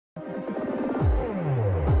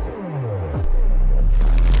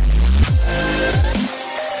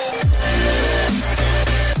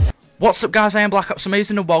What's up guys, I am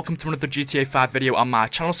BlackOpsAmazing and welcome to another GTA 5 video on my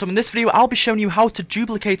channel. So in this video I'll be showing you how to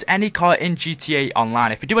duplicate any car in GTA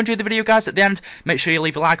Online. If you do enjoy the video guys, at the end make sure you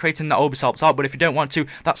leave a like rating, that always helps out, but if you don't want to,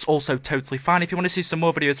 that's also totally fine. If you want to see some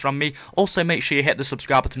more videos from me, also make sure you hit the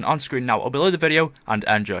subscribe button on screen now or below the video and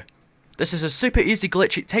enjoy. This is a super easy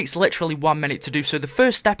glitch, it takes literally 1 minute to do, so the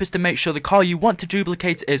first step is to make sure the car you want to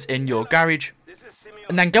duplicate is in your garage.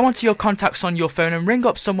 And then go onto your contacts on your phone and ring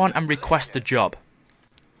up someone and request the job.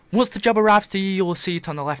 Once the job arrives to you, you'll see it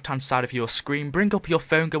on the left hand side of your screen. Bring up your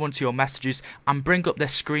phone, go onto your messages and bring up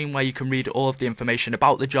this screen where you can read all of the information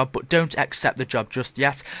about the job, but don't accept the job just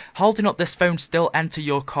yet. Holding up this phone still, enter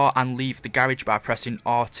your car and leave the garage by pressing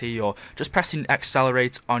RT or just pressing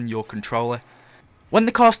accelerate on your controller. When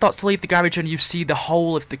the car starts to leave the garage and you see the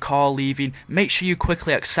whole of the car leaving, make sure you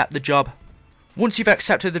quickly accept the job. Once you've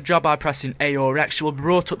accepted the job by pressing A or X, you will be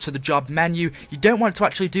brought up to the job menu. You don't want to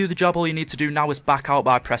actually do the job, all you need to do now is back out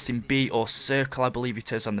by pressing B or circle, I believe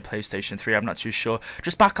it is on the PlayStation 3, I'm not too sure.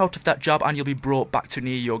 Just back out of that job and you'll be brought back to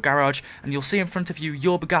near your garage, and you'll see in front of you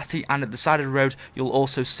your Bugatti, and at the side of the road you'll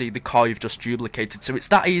also see the car you've just duplicated. So it's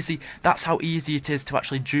that easy, that's how easy it is to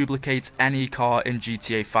actually duplicate any car in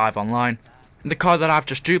GTA 5 Online. The car that I've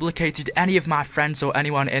just duplicated, any of my friends or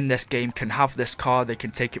anyone in this game can have this car. They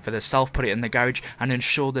can take it for themselves, put it in the garage and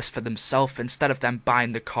insure this for themselves instead of them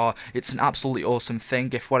buying the car. It's an absolutely awesome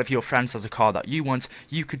thing. If one of your friends has a car that you want,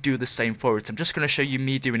 you could do the same for it. I'm just going to show you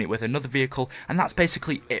me doing it with another vehicle, and that's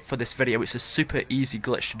basically it for this video. It's a super easy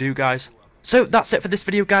glitch to do, guys. So that's it for this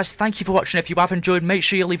video guys, thank you for watching. If you have enjoyed, make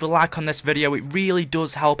sure you leave a like on this video, it really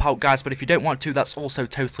does help out guys, but if you don't want to, that's also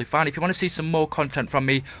totally fine. If you want to see some more content from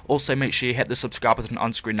me, also make sure you hit the subscribe button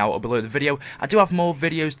on screen now or below the video. I do have more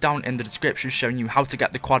videos down in the description showing you how to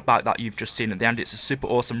get the quad bike that you've just seen at the end. It's a super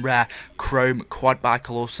awesome rare chrome quad bike.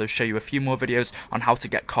 I'll also show you a few more videos on how to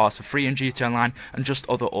get cars for free in GTA Online and just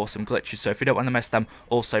other awesome glitches, so if you don't want to miss them,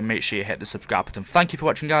 also make sure you hit the subscribe button. Thank you for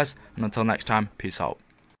watching guys, and until next time, peace out.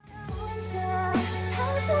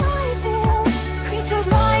 Creatures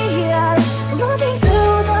lie here, moving.